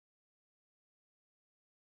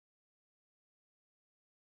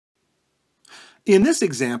In this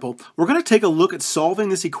example, we're going to take a look at solving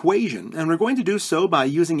this equation, and we're going to do so by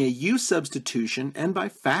using a u-substitution and by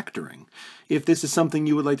factoring. If this is something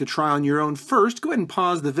you would like to try on your own first, go ahead and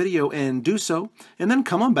pause the video and do so, and then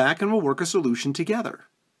come on back and we'll work a solution together.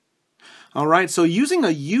 Alright, so using a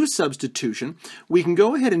u-substitution, we can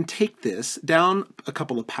go ahead and take this down a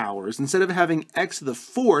couple of powers. Instead of having x to the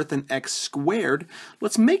fourth and x squared,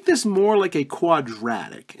 let's make this more like a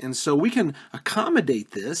quadratic. And so we can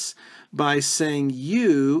accommodate this by saying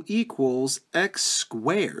u equals x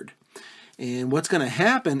squared. And what's going to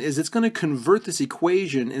happen is it's going to convert this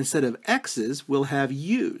equation. Instead of x's, we'll have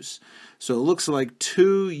u's. So it looks like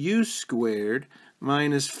 2u squared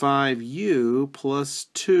minus 5u plus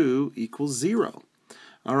 2 equals 0.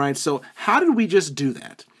 All right, so how did we just do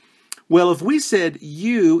that? Well, if we said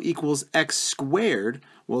u equals x squared,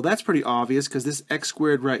 well, that's pretty obvious because this x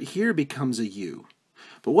squared right here becomes a u.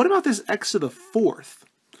 But what about this x to the fourth?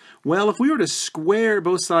 Well, if we were to square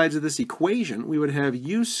both sides of this equation, we would have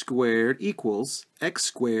u squared equals x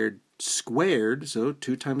squared squared, so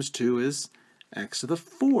 2 times 2 is x to the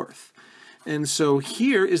fourth. And so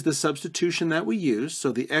here is the substitution that we used.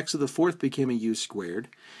 So the x to the fourth became a u squared.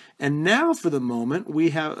 And now for the moment, we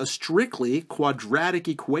have a strictly quadratic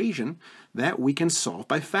equation that we can solve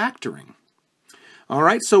by factoring. All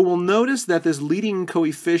right, so we'll notice that this leading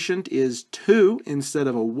coefficient is 2 instead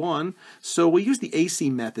of a 1. So we'll use the AC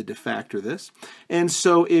method to factor this. And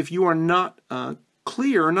so if you are not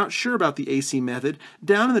clear or not sure about the AC method,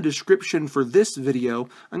 down in the description for this video,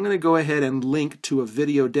 I'm going to go ahead and link to a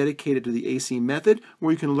video dedicated to the AC method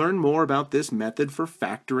where you can learn more about this method for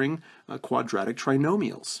factoring quadratic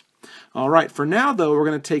trinomials. All right, for now though, we're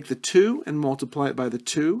going to take the 2 and multiply it by the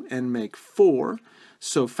 2 and make 4.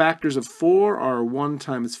 So factors of 4 are 1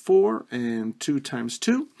 times 4 and 2 times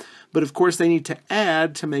 2. But of course they need to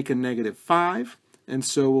add to make a negative 5. And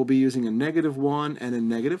so we'll be using a negative 1 and a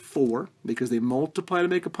negative 4 because they multiply to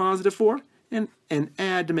make a positive 4 and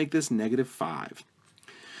add to make this negative 5.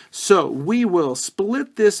 So we will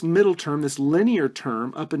split this middle term, this linear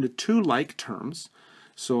term, up into two like terms.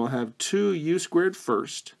 So I'll have 2u squared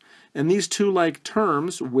first. And these two like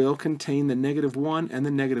terms will contain the negative 1 and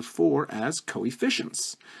the negative 4 as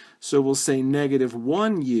coefficients. So we'll say negative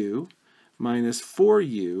 1u minus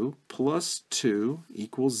 4u plus 2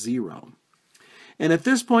 equals 0. And at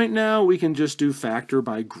this point now, we can just do factor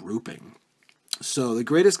by grouping. So the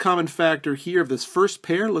greatest common factor here of this first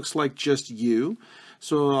pair looks like just u.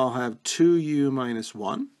 So I'll have 2u minus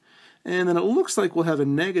 1. And then it looks like we'll have a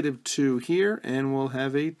negative 2 here, and we'll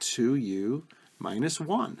have a 2u minus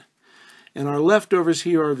 1. And our leftovers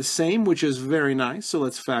here are the same, which is very nice. So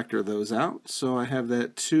let's factor those out. So I have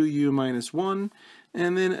that 2u minus 1,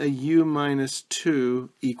 and then a u minus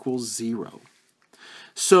 2 equals 0.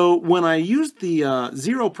 So when I use the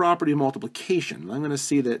zero property of multiplication, I'm going to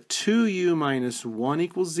see that 2u minus 1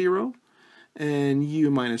 equals 0 and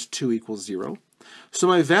u minus 2 equals 0. So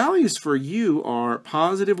my values for u are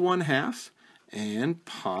positive 1/2 and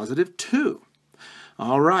positive 2.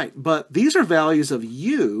 All right, but these are values of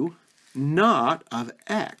u, not of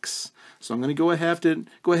x. So I'm going to go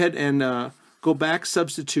ahead and go back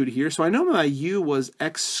substitute here. So I know my u was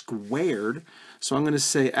x squared. So I'm going to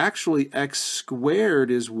say actually x squared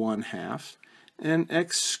is 1/2 and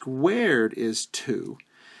x squared is 2.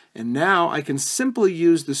 And now I can simply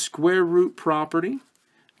use the square root property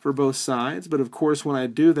for both sides. But of course when I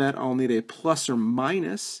do that, I'll need a plus or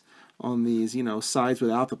minus on these, sides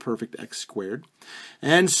without the perfect x squared.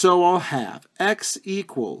 And so I'll have x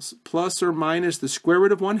equals plus or minus the square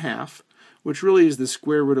root of 1/2, which really is the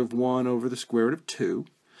square root of 1 over the square root of 2.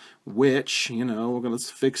 Which,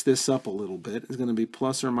 let's fix this up a little bit, is going to be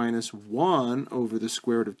plus or minus 1 over the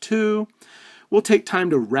square root of 2. We'll take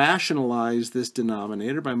time to rationalize this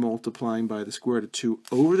denominator by multiplying by the square root of 2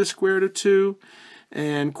 over the square root of 2.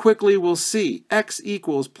 And quickly we'll see x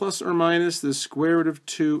equals plus or minus the square root of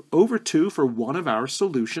 2 over 2 for one of our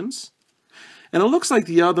solutions. And it looks like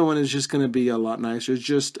the other one is just going to be a lot nicer. It's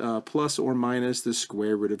just plus or minus the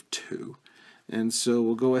square root of 2. And so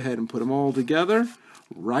we'll go ahead and put them all together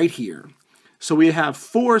right here. So we have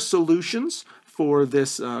 4 solutions for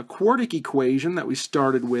this quartic equation that we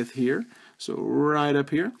started with here. So right up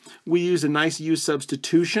here, we used a nice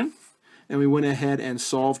u-substitution, and we went ahead and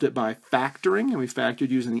solved it by factoring, and we factored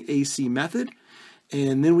using the AC method.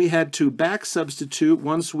 And then we had to back substitute.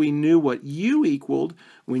 Once we knew what u equaled,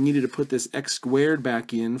 we needed to put this x squared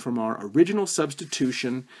back in from our original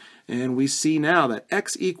substitution. And we see now that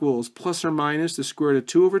x equals plus or minus the square root of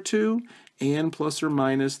 2 over 2 and plus or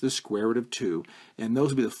minus the square root of 2. And those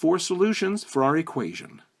will be the 4 solutions for our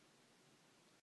equation.